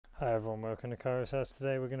Hi everyone, welcome to Caliper's house.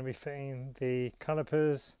 Today we're going to be fitting the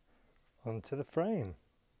calipers onto the frame.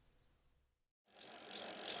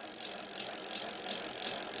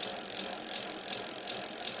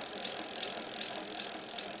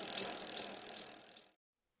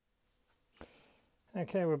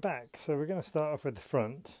 Okay, we're back. So we're going to start off with the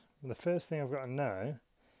front. The first thing I've got to know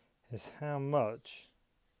is how much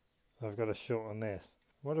I've got to shorten this.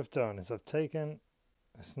 What I've done is I've taken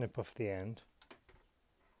a snip off the end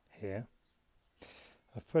here.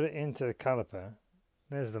 I've put it into the caliper.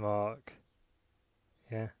 There's the mark.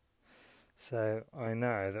 Yeah. So I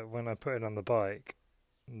know that when I put it on the bike,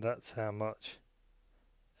 that's how much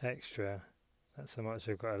extra, that's how much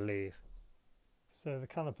I've got to leave. So the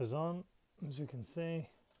caliper's on. As you can see,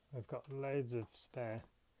 we've got loads of spare.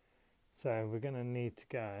 So we're going to need to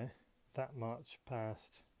go that much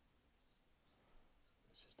past.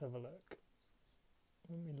 Let's just have a look.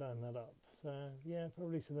 Let me line that up. So yeah,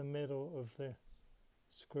 probably to the middle of the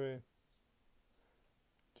screw,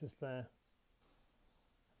 just there.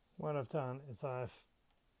 What I've done is I've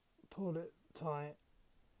pulled it tight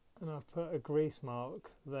and I've put a grease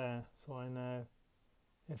mark there, so I know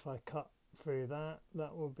if I cut through that,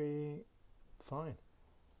 that will be fine.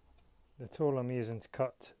 The tool I'm using to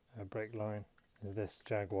cut a brake line is this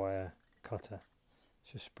Jaguar cutter.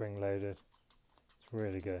 It's just spring loaded. It's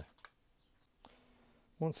really good.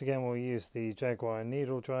 Once again, we'll use the Jaguar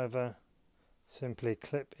needle driver. Simply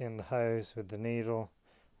clip in the hose with the needle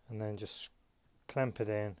and then just clamp it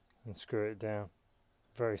in and screw it down.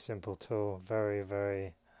 Very simple tool, very,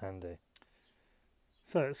 very handy.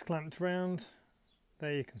 So it's clamped round.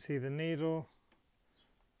 There you can see the needle,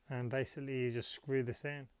 and basically you just screw this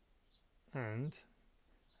in, and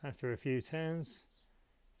after a few turns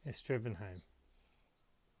it's driven home.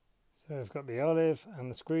 So I've got the olive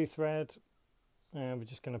and the screw thread, and we're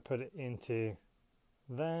just going to put it into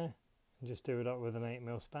there and just do it up with an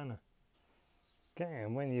 8mm spanner. Okay,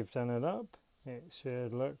 and when you've done it up, it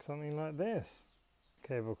should look something like this.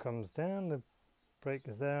 Cable comes down, the brake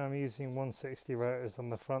is there. I'm using 160 rotors on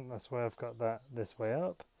the front, that's why I've got that this way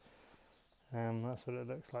up. That's what it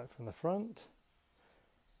looks like from the front.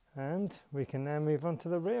 And we can now move on to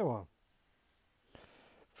the rear one.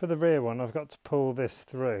 For the rear one, I've got to pull this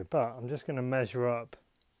through, but I'm just going to measure up.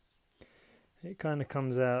 It kind of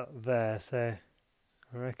comes out there, so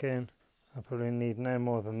I reckon I probably need no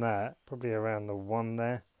more than that, probably around the 1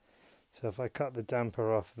 there. So if I cut the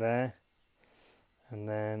damper off there and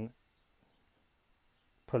then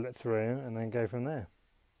pull it through and then go from there.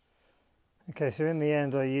 Okay, so in the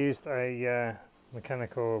end I used a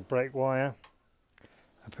mechanical brake wire.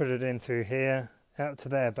 I put it in through here out to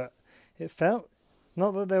there, but it felt,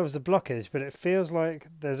 not that there was a blockage, but it feels like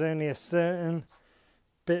there's only a certain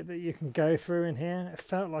bit that you can go through in here. It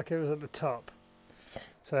felt like it was at the top.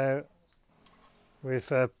 So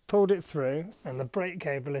we've pulled it through, and the brake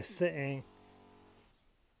cable is sitting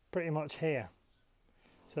pretty much here.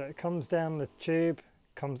 So it comes down the tube,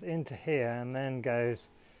 comes into here, and then goes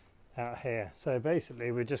out here. So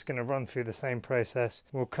basically we're just going to run through the same process.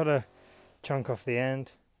 We'll cut a chunk off the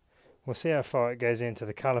end. We'll see how far it goes into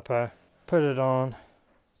the caliper, put it on,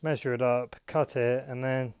 measure it up, cut it, and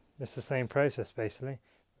then it's the same process basically.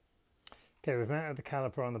 Okay, we've mounted the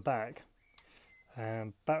caliper on the back.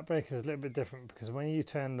 Back brake is a little bit different because when you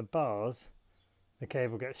turn the bars, the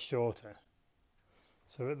cable gets shorter.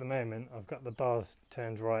 So at the moment I've got the bars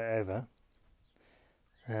turned right over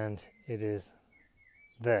and it is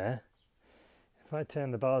there. If I turn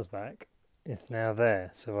the bars back, it's now there,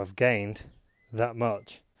 so I've gained that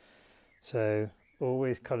much. So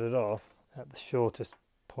always cut it off at the shortest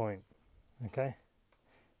point, okay,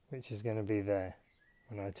 which is going to be there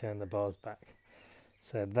when I turn the bars back.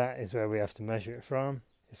 So that is where we have to measure it from.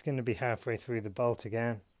 It's going to be halfway through the bolt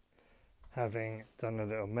again. Having done a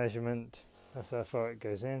little measurement, that's how far it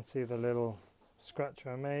goes in. See the little scratch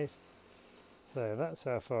I made? So that's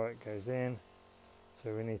how far it goes in.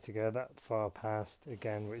 So we need to go that far past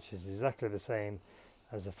again, which is exactly the same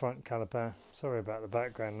as the front caliper. Sorry about the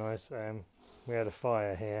background noise. We had a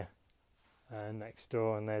fire here next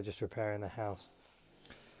door and they're just repairing the house.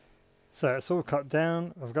 So it's all cut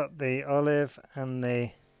down. I've got the olive and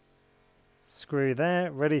the screw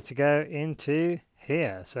there ready to go into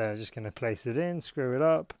here. So I'm just going to place it in, screw it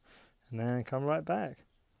up, and then come right back.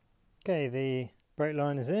 Okay, the brake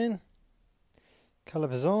line is in,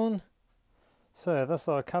 caliper's on. So that's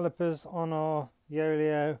our calipers on our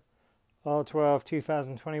Yoleo R12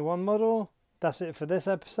 2021 model. That's it for this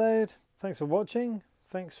episode. Thanks for watching.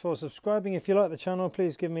 Thanks for subscribing. If you like the channel,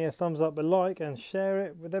 please give me a thumbs up, a like, and share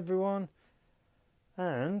it with everyone.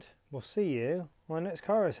 And we'll see you on next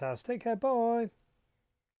Caliper's house. Take care. Bye.